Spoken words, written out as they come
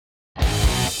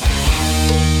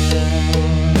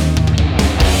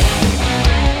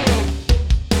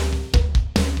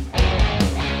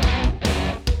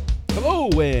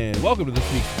Welcome to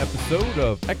this week's episode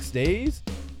of X Days,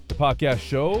 the podcast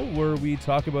show where we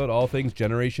talk about all things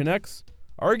Generation X,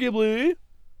 arguably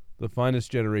the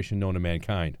finest generation known to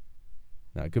mankind.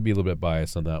 Now, I could be a little bit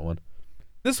biased on that one.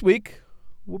 This week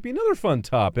will be another fun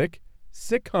topic,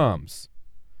 sitcoms.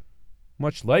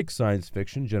 Much like science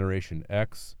fiction, Generation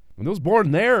X, and those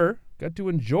born there got to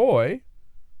enjoy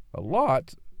a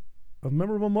lot of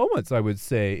memorable moments, I would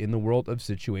say, in the world of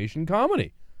situation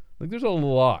comedy. Like, there's a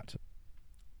lot.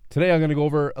 Today I'm going to go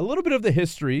over a little bit of the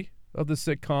history of the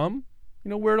sitcom,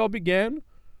 where it all began,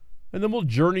 and then we'll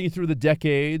journey through the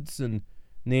decades and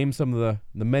name some of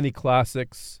the many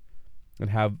classics that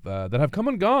have come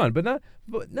and gone, but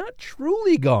not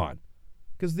truly gone,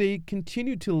 because they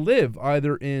continue to live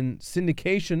either in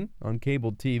syndication on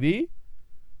cable TV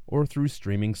or through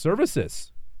streaming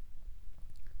services.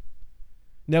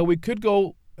 Now, we could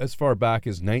go as far back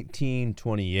as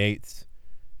 1928,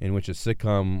 in which a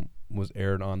sitcom was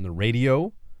aired on the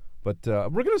radio, but we're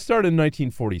going to start in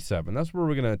 1947. That's where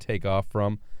we're going to take off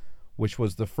from, which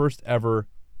was the first ever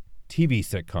TV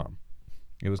sitcom.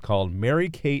 It was called Mary,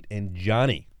 Kate, and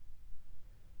Johnny.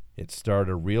 It starred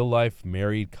a real-life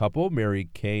married couple, Mary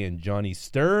Kay and Johnny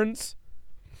Stearns.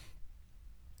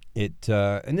 It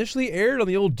initially aired on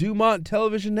the old Dumont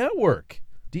Television Network,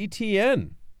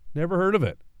 DTN. Never heard of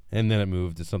it. And then it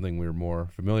moved to something we were more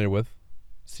familiar with,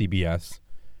 CBS.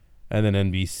 And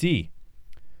then NBC.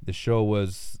 The show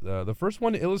was the first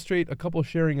one to illustrate a couple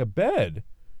sharing a bed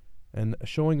and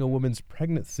showing a woman's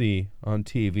pregnancy on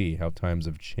TV, how times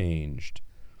have changed.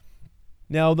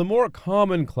 Now, the more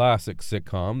common classic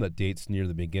sitcom that dates near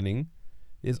the beginning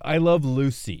is I Love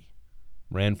Lucy.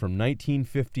 Ran from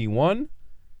 1951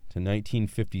 to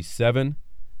 1957.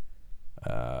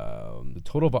 The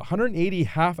total of 180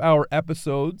 half-hour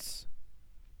episodes.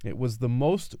 It was the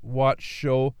most watched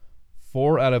show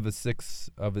 4 out of the 6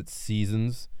 of its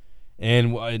seasons,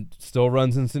 and it still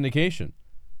runs in syndication.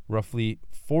 Roughly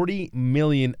 40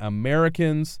 million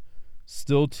Americans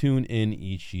still tune in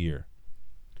each year.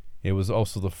 It was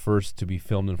also the first to be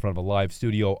filmed in front of a live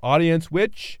studio audience,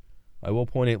 which, I will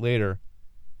point out later,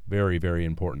 very, very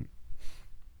important.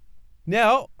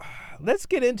 Now, let's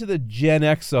get into the Gen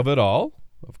X of it all,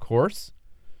 of course.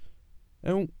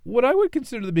 And what I would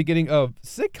consider the beginning of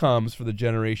sitcoms for the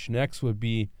Generation X would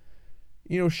be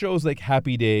shows like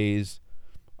Happy Days,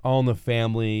 All in the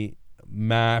Family,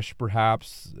 MASH,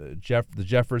 perhaps, the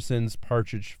Jeffersons,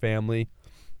 Partridge Family.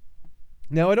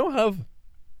 Now, I don't have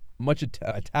much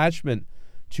attachment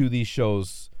to these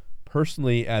shows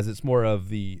personally, as it's more of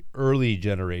the early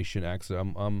Generation X.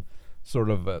 I'm sort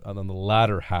of on the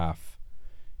latter half.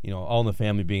 All in the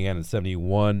Family began in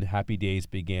 71. Happy Days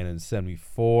began in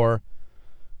 74.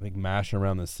 I think MASH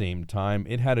around the same time.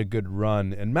 It had a good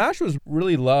run, and MASH was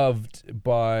really loved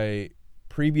by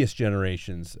previous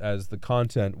generations, as the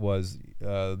content was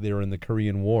they were in the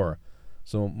Korean War.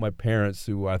 So my parents,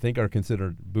 who I think are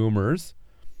considered boomers,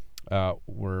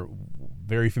 were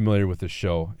very familiar with the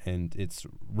show, and it's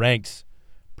ranked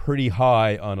pretty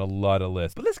high on a lot of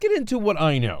lists. But let's get into what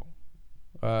I know,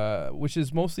 which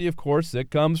is mostly, of course,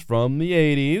 sitcoms from the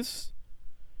 80s,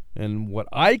 and what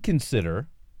I consider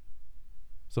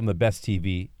some of the best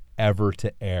TV ever to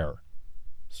air.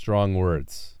 Strong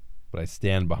words, but I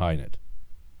stand behind it.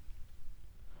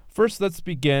 First, let's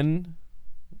begin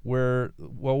where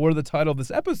the title of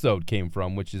this episode came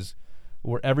from, which is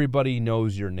Where Everybody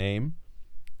Knows Your Name.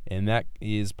 And that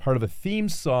is part of a theme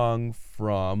song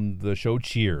from the show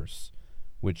Cheers,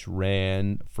 which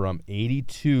ran from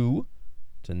 82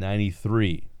 to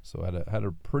 93. So had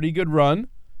a pretty good run.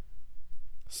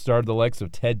 Starred the likes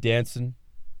of Ted Danson,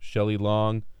 Shelley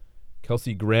Long,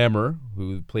 Kelsey Grammer,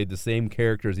 who played the same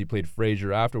character as he played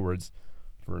Frasier afterwards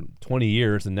for 20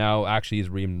 years, and now actually is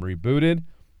rebooted.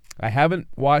 I haven't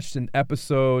watched an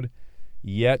episode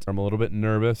yet. I'm a little bit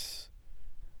nervous.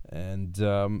 And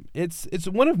it's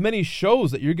one of many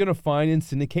shows that you're going to find in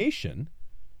syndication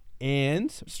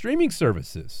and streaming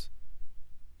services.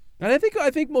 And I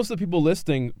think most of the people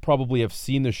listening probably have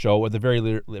seen the show, or at the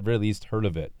very least heard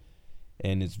of it.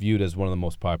 And it's viewed as one of the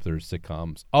most popular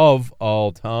sitcoms of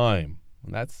all time.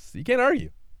 And that's, you can't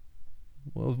argue.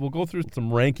 We'll go through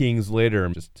some rankings later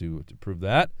just to prove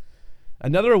that.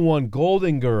 Another one,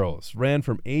 Golden Girls, ran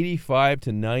from 85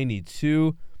 to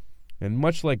 92. And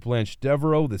much like Blanche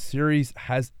Devereaux, the series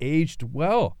has aged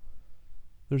well.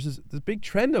 There's this big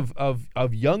trend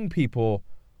of young people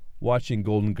watching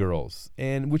Golden Girls,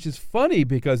 and which is funny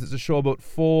because it's a show about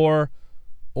 4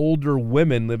 older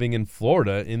women living in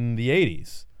Florida in the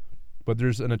 80s. But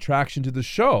there's an attraction to the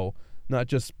show, not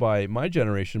just by my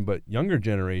generation, but younger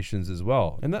generations as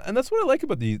well. And that's what I like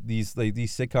about these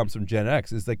sitcoms from Gen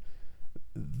X, is like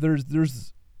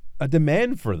there's a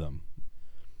demand for them.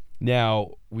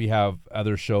 Now, we have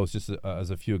other shows, just as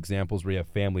a few examples, where you have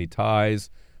Family Ties,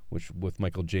 which with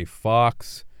Michael J.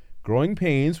 Fox, Growing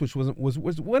Pains, which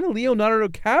was one of Leonardo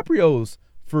DiCaprio's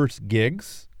first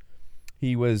gigs.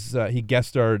 He guest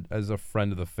starred as a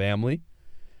friend of the family.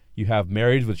 You have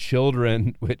Married with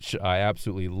Children, which I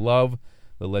absolutely love.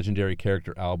 The legendary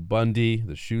character Al Bundy,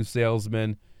 the shoe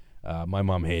salesman. My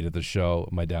mom hated the show.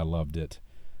 My dad loved it.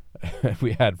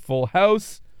 We had Full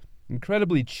House,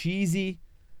 incredibly cheesy,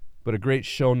 but a great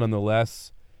show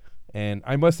nonetheless. And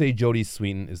I must say Jodie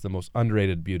Sweetin is the most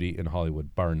underrated beauty in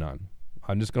Hollywood, bar none.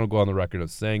 I'm just going to go on the record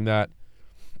of saying that.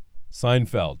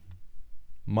 Seinfeld,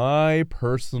 my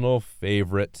personal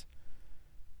favorite.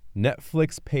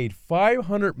 Netflix paid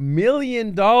 $500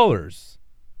 million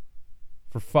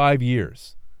for 5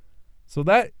 years. So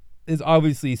that is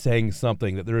obviously saying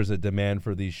something, that there is a demand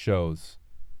for these shows.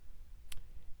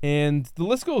 And the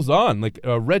list goes on, like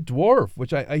Red Dwarf,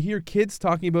 which I hear kids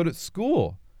talking about at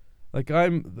school. Like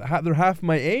they're half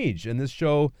my age, and this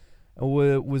show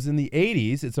was in the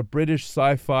 80s. It's a British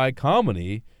sci-fi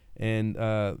comedy, and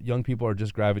young people are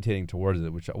just gravitating towards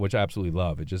it, which I absolutely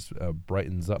love. It just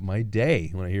brightens up my day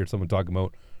when I hear someone talking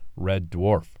about Red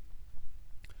Dwarf.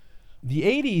 The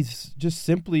 80s just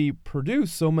simply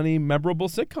produced so many memorable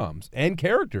sitcoms and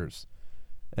characters,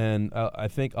 and I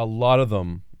think a lot of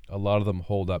them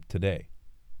hold up today,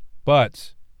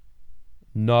 but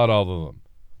not all of them.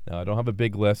 Now, I don't have a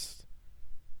big list,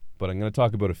 but I'm going to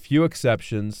talk about a few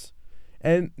exceptions,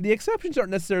 and the exceptions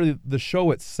aren't necessarily the show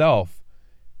itself.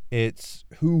 It's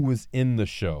who was in the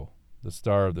show, the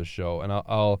star of the show, and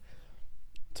I'll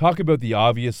talk about the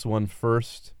obvious one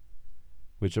first,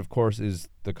 which of course is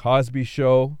The Cosby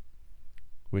Show,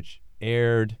 which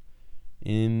aired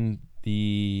in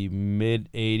the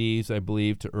mid-'80s, I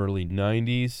believe, to early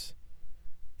 '90s,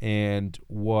 and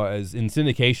was in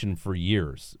syndication for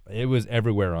years. It was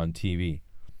everywhere on TV.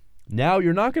 Now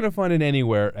you're not going to find it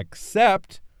anywhere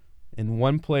except in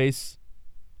one place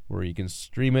where you can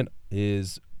stream it,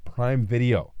 is Prime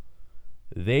Video.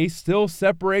 They still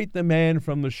separate the man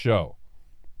from the show.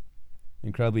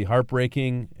 Incredibly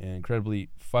heartbreaking and incredibly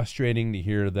frustrating to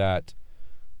hear that,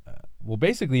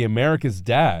 basically America's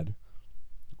dad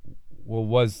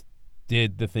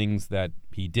did the things that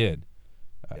he did.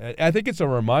 I think it's a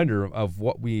reminder of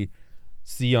what we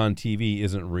see on TV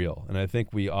isn't real, and I think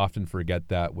we often forget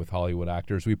that with Hollywood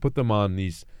actors. We put them on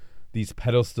these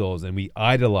pedestals and we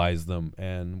idolize them,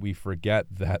 and we forget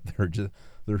that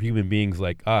they're human beings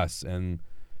like us, and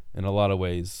in a lot of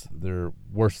ways they're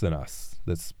worse than us.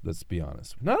 Let's be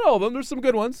honest. Not all of them. There's some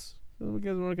good ones.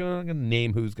 We're not gonna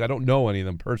name who's. I don't know any of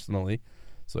them personally,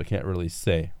 so I can't really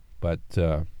say. But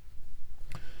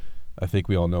I think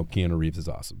we all know Keanu Reeves is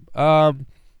awesome.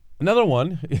 Another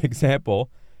one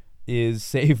example is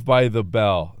Saved by the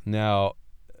Bell. Now,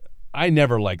 I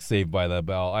never liked Saved by the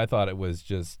Bell. I thought it was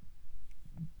just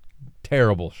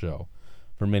terrible show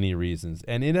for many reasons,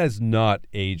 and it has not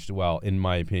aged well, in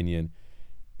my opinion.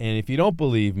 And if you don't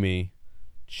believe me,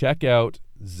 check out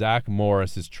Zach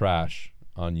Morris's trash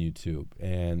on YouTube,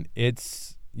 and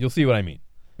you'll see what I mean.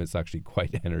 It's actually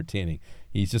quite entertaining.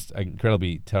 He's just an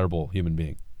incredibly terrible human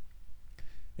being.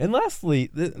 And lastly,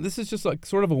 this is just like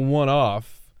sort of a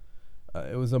one-off.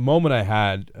 It was a moment I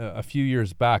had a few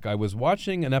years back. I was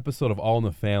watching an episode of All in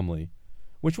the Family,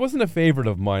 which wasn't a favorite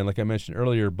of mine, like I mentioned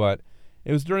earlier, but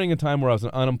it was during a time where I was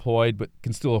unemployed but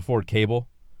can still afford cable.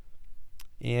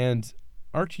 And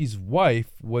Archie's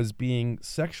wife was being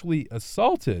sexually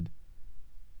assaulted,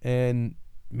 and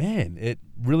man, it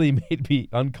really made me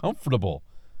uncomfortable.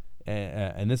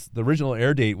 And the original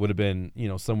air date would have been,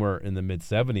 somewhere in the mid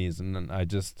 '70s, and I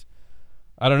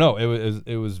don't know.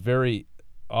 It was very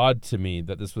odd to me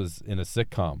that this was in a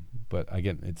sitcom. But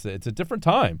again, it's a different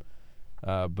time.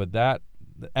 But that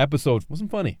episode wasn't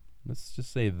funny. Let's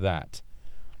just say that.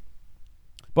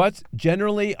 But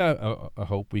generally, I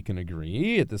hope we can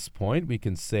agree at this point. We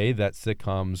can say that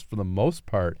sitcoms, for the most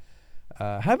part,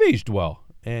 have aged well.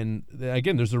 And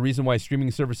again, there's a reason why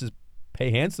streaming services pay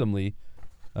handsomely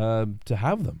to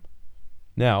have them.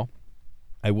 Now,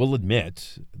 I will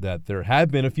admit that there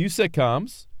have been a few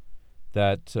sitcoms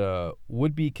that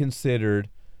would be considered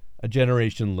a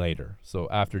generation later. So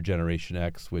after Generation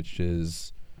X, which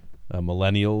is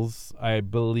millennials, I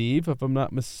believe, if I'm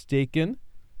not mistaken.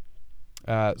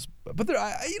 But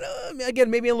there, again,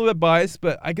 maybe I'm a little bit biased,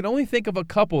 but I can only think of a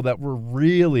couple that were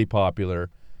really popular,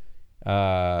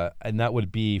 and that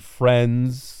would be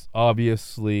Friends,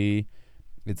 obviously.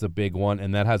 It's a big one,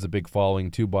 and that has a big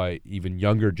following too by even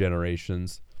younger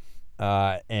generations.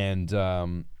 And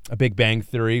A Big Bang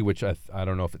Theory, which I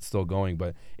don't know if it's still going,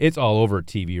 but it's all over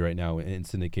TV right now in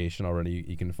syndication already.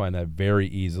 You can find that very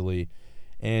easily.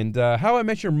 And How I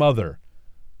Met Your Mother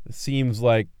seems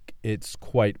like it's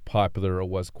quite popular, or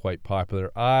was quite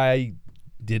popular. I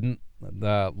didn't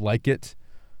like it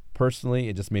personally.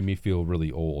 It just made me feel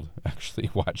really old, actually,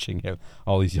 watching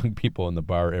all these young people in the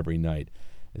bar every night.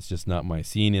 It's just not my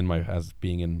scene as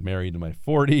being married in my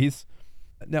 40s.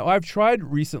 Now, I've tried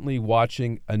recently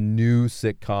watching a new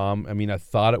sitcom. I mean, I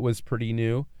thought it was pretty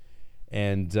new,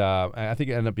 and I think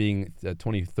it ended up being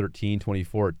 2013,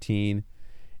 2014.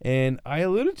 And I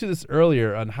alluded to this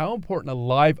earlier on how important a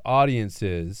live audience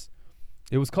is.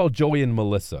 It was called Joey and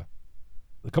Melissa.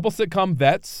 A couple sitcom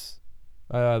vets,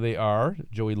 they are,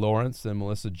 Joey Lawrence and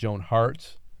Melissa Joan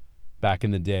Hart, back in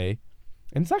the day.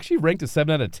 And it's actually ranked a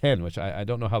 7 out of 10, which I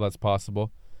don't know how that's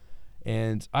possible.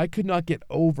 And I could not get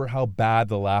over how bad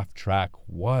the laugh track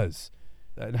was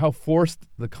and how forced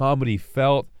the comedy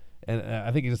felt. And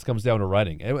I think it just comes down to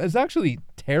writing. It was actually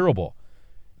terrible.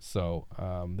 So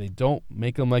they don't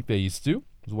make them like they used to,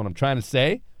 is what I'm trying to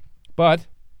say. But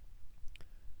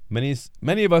many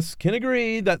of us can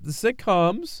agree that the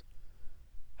sitcoms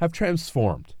have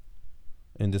transformed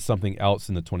into something else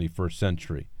in the 21st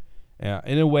century.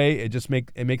 In a way,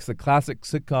 it makes the classic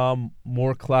sitcom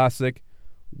more classic,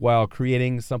 while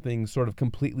creating something sort of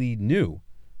completely new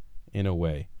in a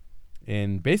way.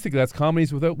 And basically that's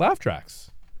comedies without laugh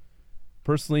tracks.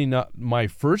 Personally, not my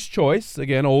first choice,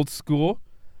 again, old school,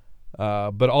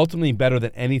 but ultimately better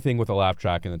than anything with a laugh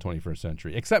track in the 21st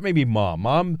century, except maybe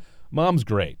Mom. Mom's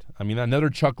great. I mean, another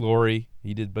Chuck Lorre,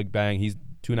 he did Big Bang, he's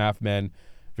 2.5 Men,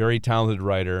 very talented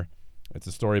writer. It's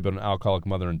a story about an alcoholic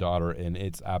mother and daughter, and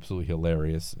it's absolutely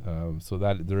hilarious. So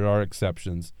that there are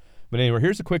exceptions. But anyway,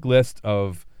 here's a quick list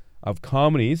of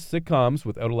comedies, sitcoms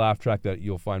without a laugh track that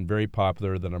you'll find very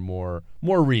popular, that are more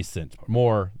recent,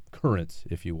 more current,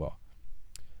 if you will.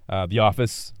 The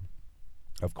Office,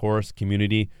 of course,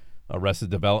 Community, Arrested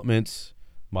Development,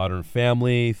 Modern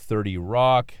Family, 30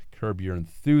 Rock, Curb Your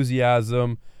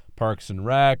Enthusiasm, Parks and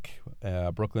Rec,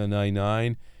 Brooklyn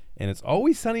Nine-Nine, and It's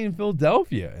Always Sunny in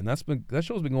Philadelphia. And that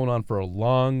show's been going on for a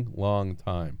long, long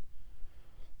time.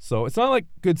 So it's not like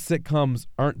good sitcoms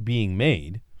aren't being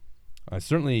made. I'm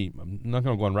not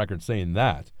going to go on record saying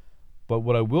that. But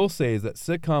what I will say is that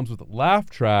sitcoms with a laugh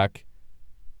track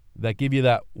that give you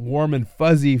that warm and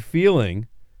fuzzy feeling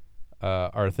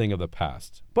are a thing of the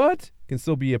past, but can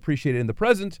still be appreciated in the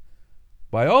present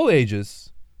by all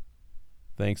ages,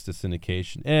 thanks to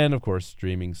syndication and, of course,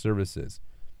 streaming services.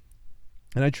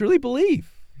 And I truly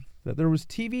believe that there was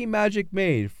TV magic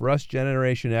made for us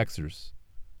Generation Xers.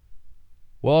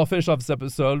 Well, I'll finish off this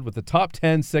episode with the top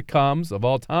 10 sitcoms of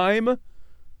all time,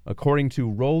 according to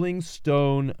Rolling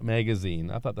Stone magazine.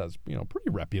 I thought that was,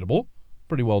 pretty reputable,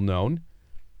 pretty well known.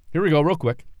 Here we go, real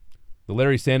quick. The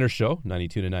Larry Sanders Show,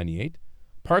 92 to 98.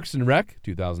 Parks and Rec,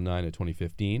 2009 to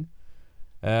 2015.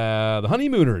 The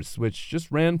Honeymooners, which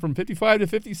just ran from 55 to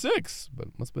 56, but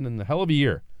must have been in a hell of a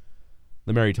year.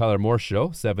 The Mary Tyler Moore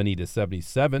Show, 70 to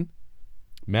 77.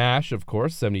 MASH, of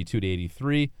course, 72 to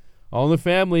 83. All in the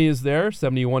Family is there,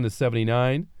 71 to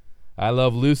 79. I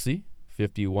Love Lucy,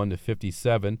 51 to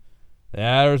 57.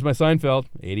 There's my Seinfeld,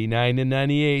 89 to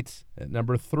 98 at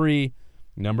number 3.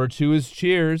 Number 2 is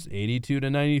Cheers, 82 to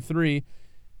 93.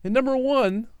 And number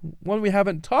 1, one we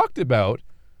haven't talked about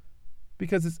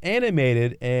because it's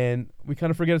animated and we kind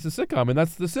of forget it's a sitcom, and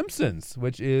that's The Simpsons,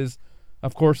 which is,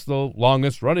 of course, the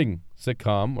longest running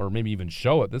sitcom, or maybe even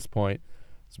show at this point.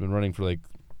 It's been running for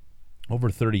over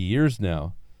 30 years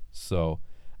now. So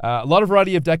a lot of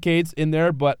variety of decades in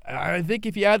there, but I think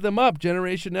if you add them up,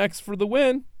 Generation X for the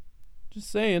win. Just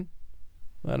saying.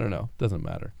 I don't know. Doesn't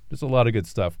matter. Just a lot of good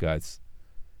stuff, guys.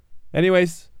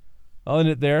 Anyways, I'll end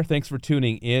it there. Thanks for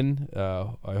tuning in.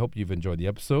 I hope you've enjoyed the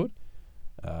episode.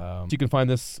 You can find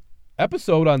this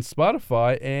episode on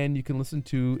Spotify, and you can listen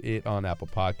to it on Apple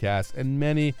Podcasts and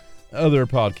many other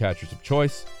podcatchers of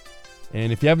choice.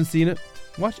 And if you haven't seen it,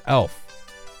 watch ALF.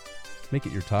 Make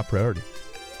it your top priority.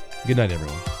 Good night,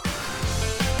 everyone.